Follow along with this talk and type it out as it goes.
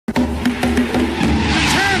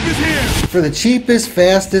For the cheapest,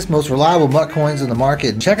 fastest, most reliable MUT coins in the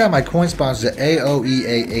market, check out my coin sponsors at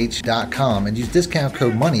AOEAH.com and use discount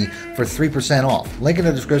code MONEY for 3% off. Link in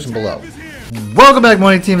the description below. Welcome back,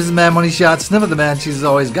 Money Team. This is Mad Money Shot. Snip of the Mad Cheese as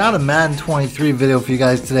always. Got a Madden 23 video for you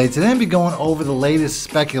guys today. Today I'm going to be going over the latest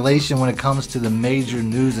speculation when it comes to the major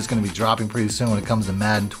news that's going to be dropping pretty soon when it comes to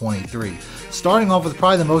Madden 23. Starting off with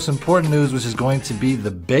probably the most important news, which is going to be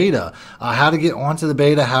the beta. How to get onto the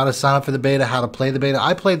beta, how to sign up for the beta, how to play the beta.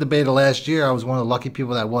 I played the beta last year. I was one of the lucky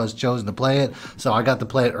people that was chosen to play it, so I got to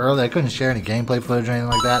play it early. I couldn't share any gameplay footage or anything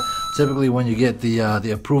like that. Typically, when you get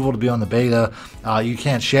the approval to be on the beta, you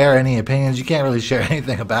can't share any opinions. You can't really share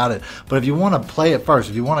anything about it. But if you want to play it first,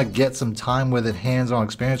 if you want to get some time with it, hands-on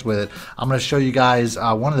experience with it, I'm going to show you guys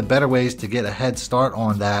one of the better ways to get a head start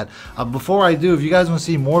on that. Before I do, if you guys want to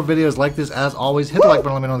see more videos like this, as always, hit the like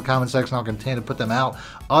button, let me know in the comment section. I'll continue to put them out.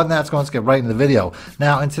 Other than that, let's get right into the video.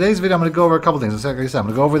 Now, in today's video, I'm going to go over a couple things. Like I said, I'm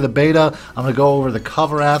going to go over the beta. I'm going to go over the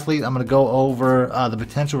cover athlete. I'm going to go over the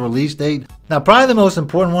potential release date. Now, probably the most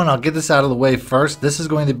important one, I'll get this out of the way first. This is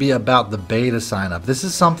going to be about the beta sign up. This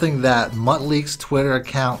is something that MUTLeak's Twitter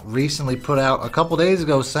account recently put out a couple days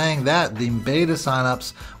ago, saying that the beta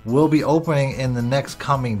signups will be opening in the next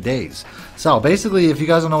coming days. So basically, if you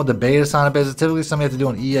guys don't know what the beta signup is, it's typically something you have to do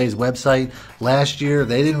on EA's website. Last year,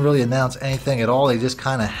 they didn't really announce anything at all. They just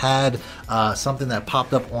kind of had something that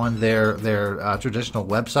popped up on their traditional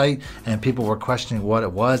website, and people were questioning what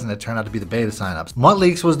it was, and it turned out to be the beta signups.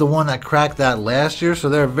 MUTLeaks was the one that cracked that last year, so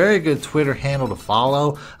they're a very good Twitter handle to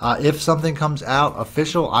follow. If something comes out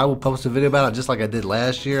official, I will post a video about it just like I did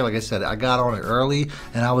last year. Like I said, I got on it early,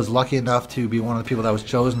 and I was lucky enough to be one of the people that was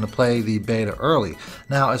chosen to play the beta early.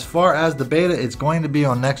 Now, as far as the beta, it's going to be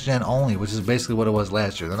on next gen only, which is basically what it was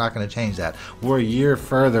last year. They're not going to change that. We're a year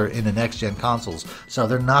further into next gen consoles, so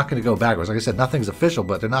they're not going to go backwards. Like I said, nothing's official,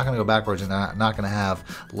 but they're not going to go backwards, and they're not going to have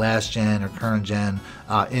last gen or current gen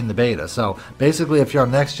in the beta. So basically, if you're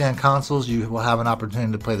on next gen consoles, you will have an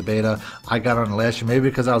opportunity to play the beta. I got on it last year, maybe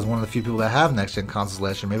because I was one of the few people that have next gen consoles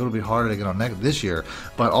last year. Maybe it'll be harder to get on this year,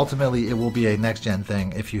 but ultimately it will be a next gen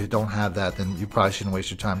thing. If you don't have that, then you probably shouldn't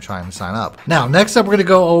waste your time trying to sign up. Now, next up, we're going to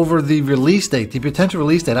go over the release date, the potential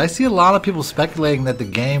release date. I see a lot of people speculating that the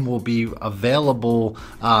game will be available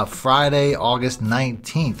Friday, August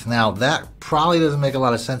 19th. Now, that probably doesn't make a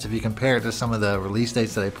lot of sense if you compare it to some of the release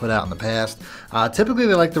dates that they put out in the past. Typically,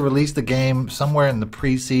 they like to release the game somewhere in the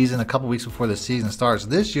preseason, a couple weeks before the season starts.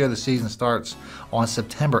 This year, the season starts on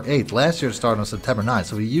September 8th. Last year, it started on September 9th.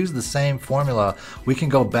 So we use the same formula. We can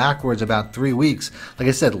go backwards about 3 weeks. Like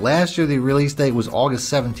I said, last year, the release date was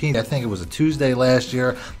August 17th. I think it was a Tuesday last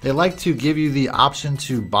year. They like to give you the option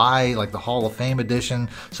to buy like the Hall of Fame edition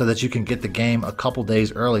so that you can get the game a couple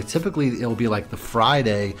days early. Typically, it'll be like the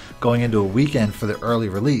Friday going into a weekend for the early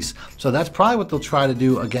release. So that's probably what they'll try to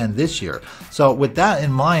do again this year. So with that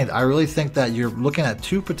in mind, I really think that you're looking at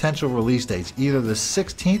two potential release dates, either the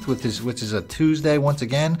 16th, which is a Tuesday once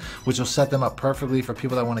again, which will set them up perfectly for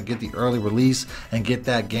people that want to get the early release and get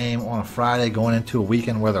that game on a Friday going into a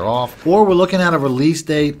weekend where they're off. Or we're looking at a release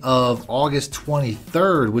date of August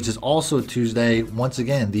 23rd, which is also a Tuesday. Once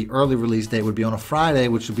again, the early release date would be on a Friday,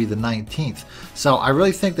 which would be the 19th. So I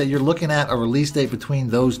really think that you're looking at a release date between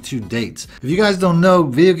those two dates. If you guys don't know,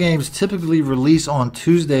 video games typically release on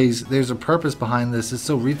Tuesdays. There's a purpose behind this. It's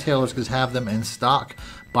so retailers can have them in stock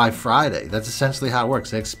by Friday. That's essentially how it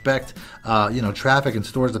works. They expect traffic in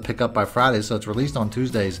stores to pick up by Friday, so it's released on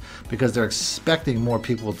Tuesdays because they're expecting more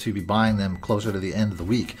people to be buying them closer to the end of the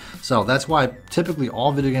week. So that's why typically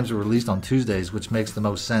all video games are released on Tuesdays, which makes the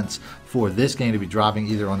most sense for this game to be dropping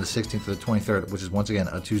either on the 16th or the 23rd, which is once again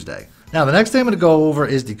a Tuesday. Now, the next thing I'm going to go over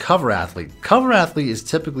is the cover athlete. Cover athlete is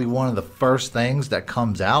typically one of the first things that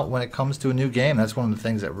comes out when it comes to a new game. That's one of the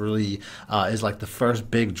things that really is like the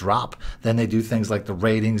first big drop. Then they do things like the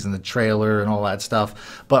ratings and the trailer and all that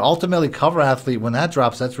stuff. But ultimately, cover athlete, when that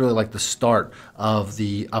drops, that's really like the start of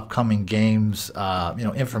the upcoming games,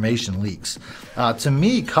 information leaks. To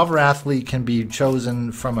me, cover athlete can be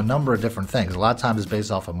chosen from a number of different things. A lot of times it's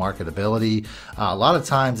based off of marketability. A lot of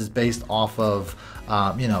times it's based off of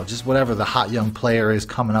just whatever the hot young player is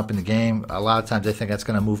coming up in the game. A lot of times they think that's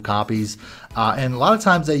going to move copies. And a lot of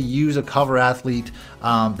times they use a cover athlete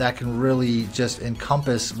that can really just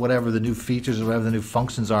encompass whatever the new features or whatever the new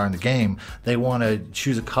functions are in the game. They want to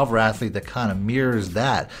choose a cover athlete that kind of mirrors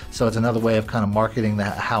that. So it's another way of kind of marketing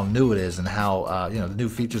how new it is and how the new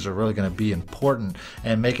features are really going to be important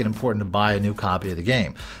and make it important to buy a new copy of the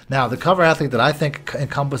game. Now, the cover athlete that I think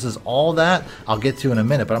encompasses all that, I'll get to in a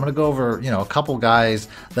minute. But I'm going to go over a couple guys guys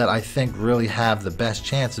that I think really have the best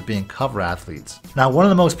chance of being cover athletes. Now, one of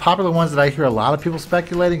the most popular ones that I hear a lot of people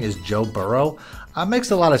speculating is Joe Burrow.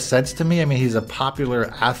 Makes a lot of sense to me. I mean, he's a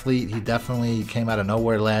popular athlete. He definitely came out of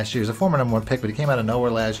nowhere last year. He's a former #1 pick, but he came out of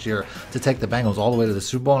nowhere last year to take the Bengals all the way to the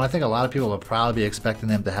Super Bowl, and I think a lot of people will probably be expecting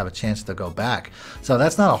them to have a chance to go back. So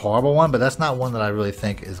that's not a horrible one, but that's not one that I really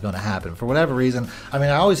think is going to happen. For whatever reason, I mean,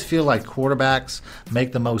 I always feel like quarterbacks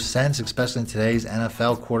make the most sense, especially in today's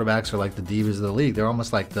NFL. Quarterbacks are like the divas of the league. They're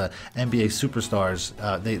almost like the NBA superstars.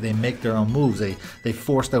 They make their own moves. They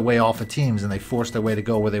force their way off of teams, and they force their way to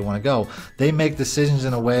go where they want to go. They make decisions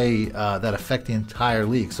in a way that affect the entire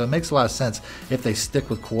league. So it makes a lot of sense if they stick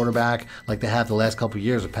with quarterback like they have the last couple of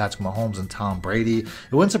years with Patrick Mahomes and Tom Brady.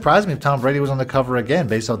 It wouldn't surprise me if Tom Brady was on the cover again,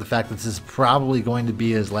 based on the fact that this is probably going to be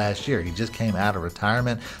his last year. He just came out of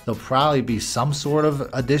retirement. There'll probably be some sort of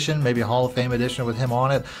edition, maybe a Hall of Fame edition with him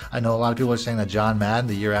on it. I know a lot of people are saying that John Madden,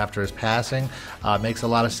 the year after his passing, makes a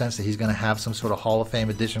lot of sense that he's going to have some sort of Hall of Fame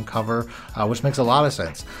edition cover, which makes a lot of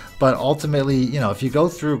sense. But ultimately, you know, if you go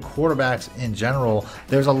through quarterbacks in general,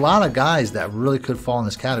 there's a lot of guys that really could fall in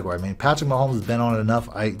this category. I mean, Patrick Mahomes has been on it enough.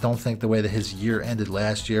 I don't think the way that his year ended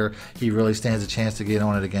last year, he really stands a chance to get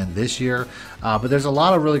on it again this year. But there's a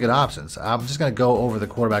lot of really good options. I'm just going to go over the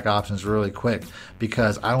quarterback options really quick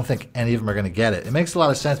because I don't think any of them are going to get it. It makes a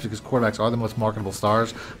lot of sense because quarterbacks are the most marketable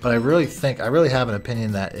stars, but I really have an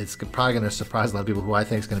opinion that it's probably going to surprise a lot of people who I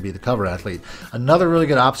think is going to be the cover athlete. Another really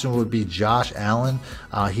good option would be Josh Allen.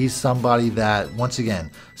 He's somebody that, once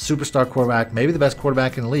again, superstar quarterback, maybe the best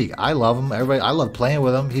quarterback in the league. I love him. I love playing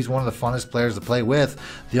with him. He's one of the funnest players to play with.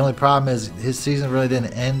 The only problem is his season really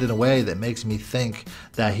didn't end in a way that makes me think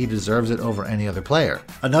that he deserves it over any other player.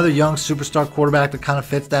 Another young superstar quarterback that kind of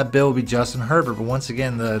fits that bill would be Justin Herbert, but once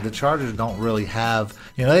again, the Chargers don't really have,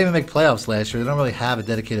 you know, they didn't make playoffs last year. They don't really have a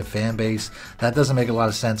dedicated fan base. That doesn't make a lot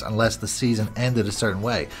of sense unless the season ended a certain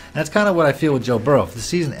way. And that's kind of what I feel with Joe Burrow. If the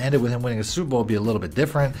season ended with him winning a Super Bowl, it'd be a little bit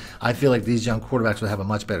different. I feel like these young quarterbacks would have a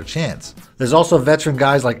much better chance. There's also veteran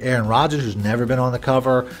guys like Aaron Rodgers, who's never been on the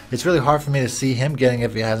cover. It's really hard for me to see him getting it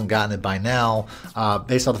if he hasn't gotten it by now.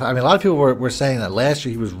 Based on the fact, I mean, a lot of people were saying that last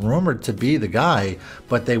year he was rumored to be the guy,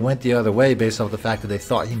 but they went the other way based off the fact that they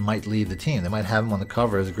thought he might leave the team. They might have him on the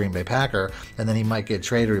cover as a Green Bay Packer, and then he might get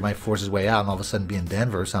traded or he might force his way out and all of a sudden be in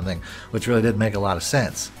Denver or something, which really didn't make a lot of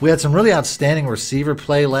sense. We had some really outstanding receiver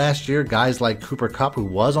play last year. Guys like Cooper Kupp, who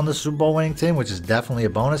was on the Super Bowl winning team, which is definitely a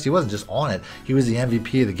bonus. He wasn't just on it. He was the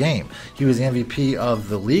MVP of the game. He was the MVP of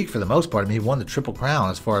the league for the most part. I mean, he won the Triple Crown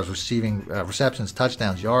as far as receiving receptions,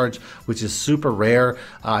 touchdowns, yards, which is super rare.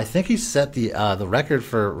 I think he set the record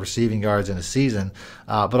for receiving yards in a season.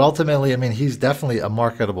 But ultimately, I mean, he's definitely a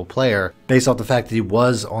marketable player based off the fact that he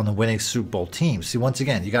was on the winning Super Bowl team. See, once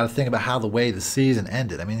again, you got to think about how the way the season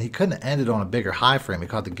ended. I mean, he couldn't have ended on a bigger high for him. He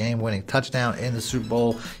caught the game-winning touchdown in the Super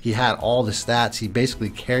Bowl. He had all the stats. He basically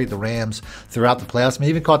carried the Rams throughout the playoffs. I mean, he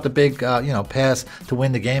even caught the big, pass to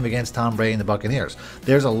win the game against Tom Brady and the Buccaneers.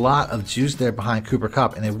 There's a lot of juice there behind Cooper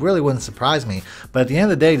Kupp, and it really wouldn't surprise me. But at the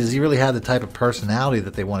end of the day, does he really have the type of personality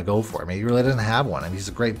that they want to go for? I mean, he really doesn't have one. I mean, he's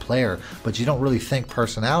a great player, but you don't really think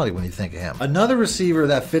personality when you think of him. Another receiver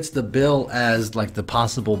that fits the bill as like the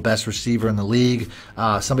possible best receiver in the league,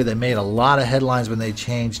 somebody that made a lot of headlines when they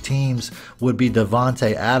changed teams, would be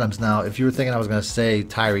Davante Adams. Now, if you were thinking I was going to say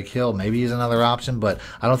Tyreek Hill, maybe he's another option, but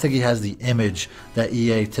I don't think he has the image that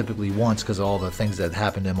EA typically wants because of all the things that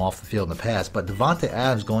happened to him off the field in the past. But Davante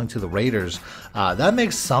Adams going to the Raiders, that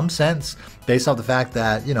makes some sense based off the fact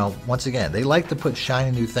that, you know, once again, they like to put shiny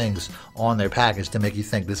new things on their package to make you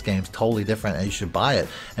think this game's totally different and you should buy it.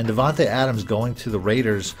 And Davante Adams going to the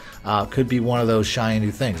Raiders could be one of those shiny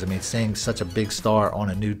new things. I mean, seeing such a big star on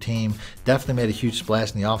a new team definitely made a huge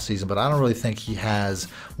splash in the offseason, but I don't really think he has,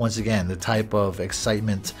 once again, the type of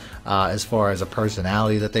excitement as far as a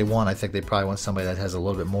personality that they want. I think they probably want somebody that has a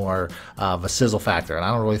little bit more of a sizzle factor, and I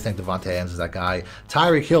don't really think Davante Adams is that guy.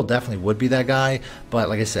 Tyreek Hill definitely would be that guy, but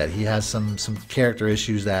like I said, he has some character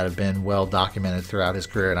issues that have been well documented throughout his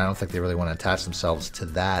career, and I don't think they really want to attach themselves to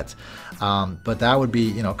that. But that would be,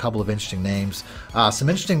 you know, a couple of interesting names. Some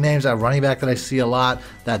interesting names at running back that I see a lot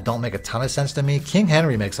that don't make a ton of sense to me. King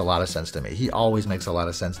Henry makes a lot of sense to me. He always makes a lot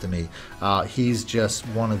of sense to me. He's just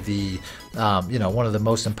one of the one of the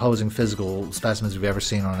most imposing physical specimens we've ever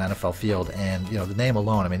seen on an NFL field, and you know, the name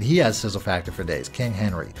alone, I mean, he has sizzle factor for days. King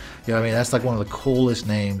Henry, you know what I mean? That's like one of the coolest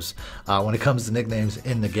names when it comes to nicknames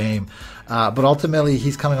in the game. But ultimately,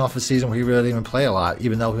 he's coming off a season where he really didn't even play a lot,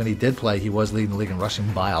 even though when he did play, he was leading the league in rushing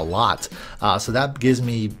by a lot. So that gives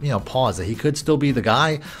me, you know, pause that he could still be the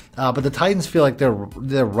guy. But the Titans feel like they're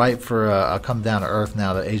ripe for a come down to earth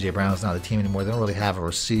now that AJ Brown's not the team anymore. They don't really have a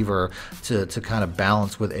receiver to kind of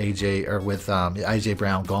balance with AJ or with AJ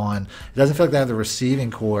Brown gone. It doesn't feel like they have the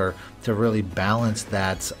receiving core to really balance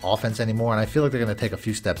that offense anymore, and I feel like they're going to take a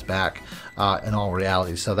few steps back in all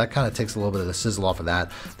reality. So that kind of takes a little bit of the sizzle off of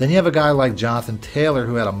that. Then you have a guy like Jonathan Taylor,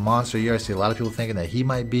 who had a monster year. I see a lot of people thinking that he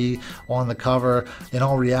might be on the cover. In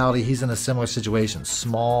all reality, he's in a similar situation.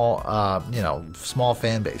 Small, small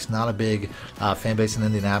fan base, not a big fan base in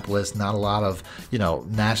Indianapolis, not a lot of,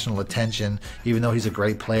 national attention. Even though he's a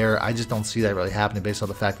great player, I just don't see that really happening based on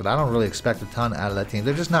the fact that I don't really expect a ton out of that team.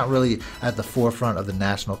 They're just not really at the forefront of the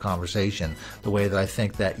national conversation the way that I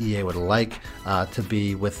think that EA would like to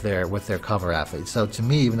be with their cover athletes. So to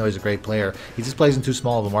me, even though he's a great player, he just plays in too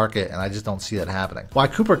small of a market, and I just don't see that happening. Why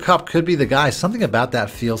Cooper Kupp could be the guy, something about that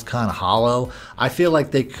feels kind of hollow. I feel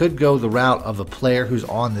like they could go the route of a player who's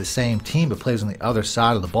on the same team but plays on the other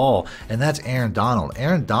side of the ball, and that's Aaron Donald.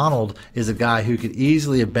 Aaron Donald is a guy who could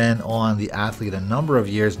easily have been on the athlete a number of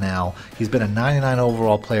years now. He's been a 99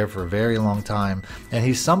 overall player for a very long time, and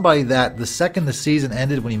he's somebody that the second the season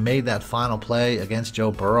ended, when he made that final play against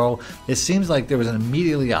Joe Burrow, it seems like there was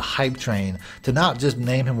immediately a hype train to not just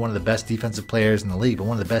name him one of the best defensive players in the league, but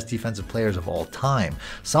one of the best defensive players of all time.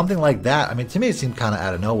 Something like that, I mean, to me it seemed kind of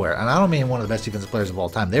out of nowhere, and I don't mean one of the best defensive players of all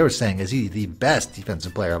time. They were saying, is he the best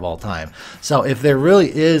defensive player of all time? So if there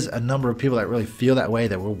really is a number of people that really feel that way,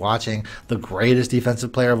 that we're watching the greatest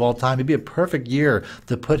defensive player of all time, it'd be a perfect year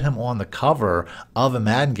to put him on the cover of a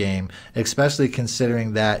Madden game, especially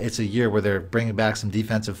considering that it's a year where they're bringing back some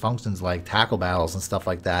defensive functions like tackle battles and stuff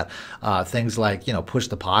like that, things like, push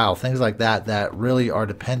the pile, things like that that really are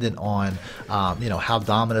dependent on how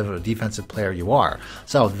dominant of a defensive player you are.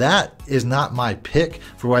 So that is not my pick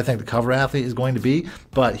for who I think the cover athlete is going to be,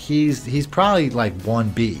 but he's probably like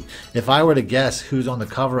 1B. If I were to guess who's on the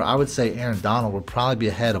cover, I would say Aaron Donald would probably be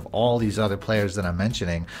ahead of all these other players that I'm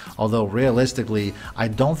mentioning, although realistically I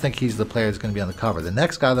don't think he's the player that's going to be on the cover. The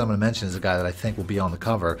next guy that I'm going to mention is a guy that I think will be on the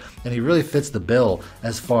cover, and he really fits the bill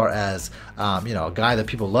as far as a guy that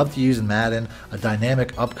people love to use in Madden, a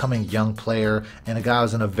dynamic upcoming young player, and a guy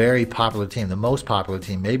who's in a very popular team, the most popular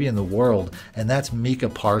team maybe in the world, and that's Micah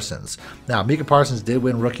Parsons. Now, Micah Parsons did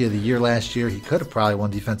win Rookie of the Year last year. He could have probably won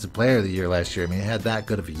Defensive Player of the Year last year. I mean, he had that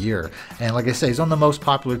good of a year, and like I say, he's on the most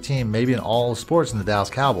popular team maybe in all sports in the Dallas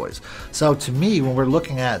Cowboys. So to me, when we're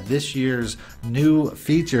looking at this year's new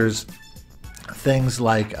features, things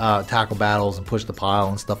like tackle battles and push the pile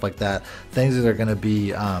and stuff like that, things that are going to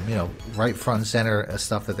be right front and center,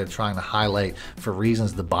 stuff that they're trying to highlight for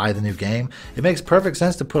reasons to buy the new game, it makes perfect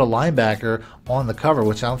sense to put a linebacker on the cover,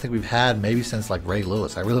 which I don't think we've had maybe since like Ray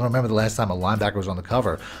Lewis. I really don't remember the last time a linebacker was on the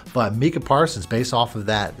cover, but Micah Parsons, based off of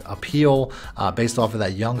that appeal, based off of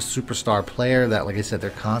that young superstar player that, like I said, they're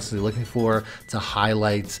constantly looking for to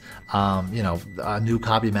highlight a new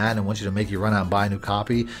copy Madden and want you to make you run out and buy a new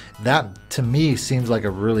copy, that to me seems like a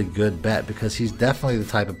really good bet, because he's definitely the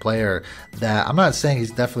type of player that, I'm not saying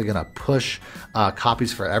he's definitely going to push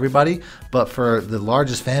copies for everybody, but for the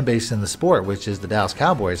largest fan base in the sport, which is the Dallas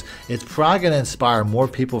Cowboys, it's probably going to inspire more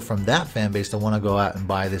people from that fan base to want to go out and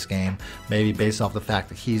buy this game, maybe based off the fact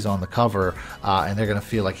that he's on the cover, and they're going to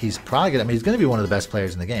feel like he's probably going to, he's going to be one of the best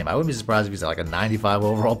players in the game. I wouldn't be surprised if he's like a 95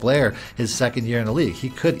 overall player his second year in the league. He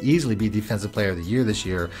could easily be Defensive Player of the Year this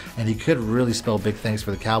year, and he could really spell big things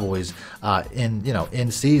for the Cowboys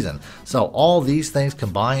in season. So all these things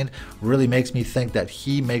combined really makes me think that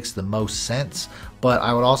he makes the most sense. But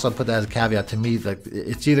I would also put that as a caveat. To me, that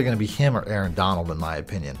it's either going to be him or Aaron Donald, in my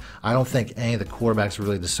opinion. I don't think any of the quarterbacks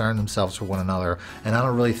really discern themselves for one another, and I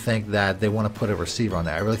don't really think that they want to put a receiver on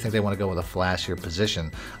there. I really think they want to go with a flashier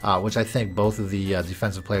position, which I think both of the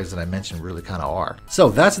defensive players that I mentioned really kind of are. So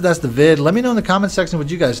that's the vid. Let me know in the comment section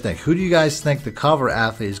what you guys think. Who do you guys think the cover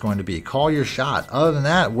athlete is going to be? Call your shot. Other than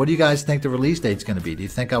that, what do you guys think the release date is going to be? Do you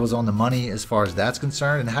think I was on the money as far as that's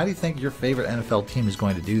concerned? And how do you think your favorite NFL team is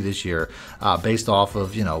going to do this year, based off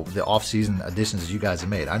of the off-season additions that you guys have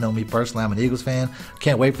made? I know me personally, I'm an Eagles fan.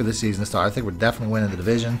 Can't wait for this season to start. I think we're definitely winning the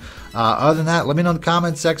division. Other than that, let me know in the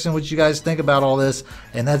comments section what you guys think about all this.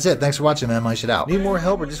 And that's it. Thanks for watching, man. My shit out. Need more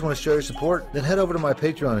help or just want to show your support? Then head over to my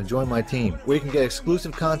Patreon and join my team, where you can get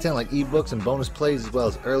exclusive content like ebooks and bonus plays, as well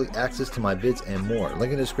as early access to my vids and more.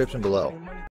 Link in the description below.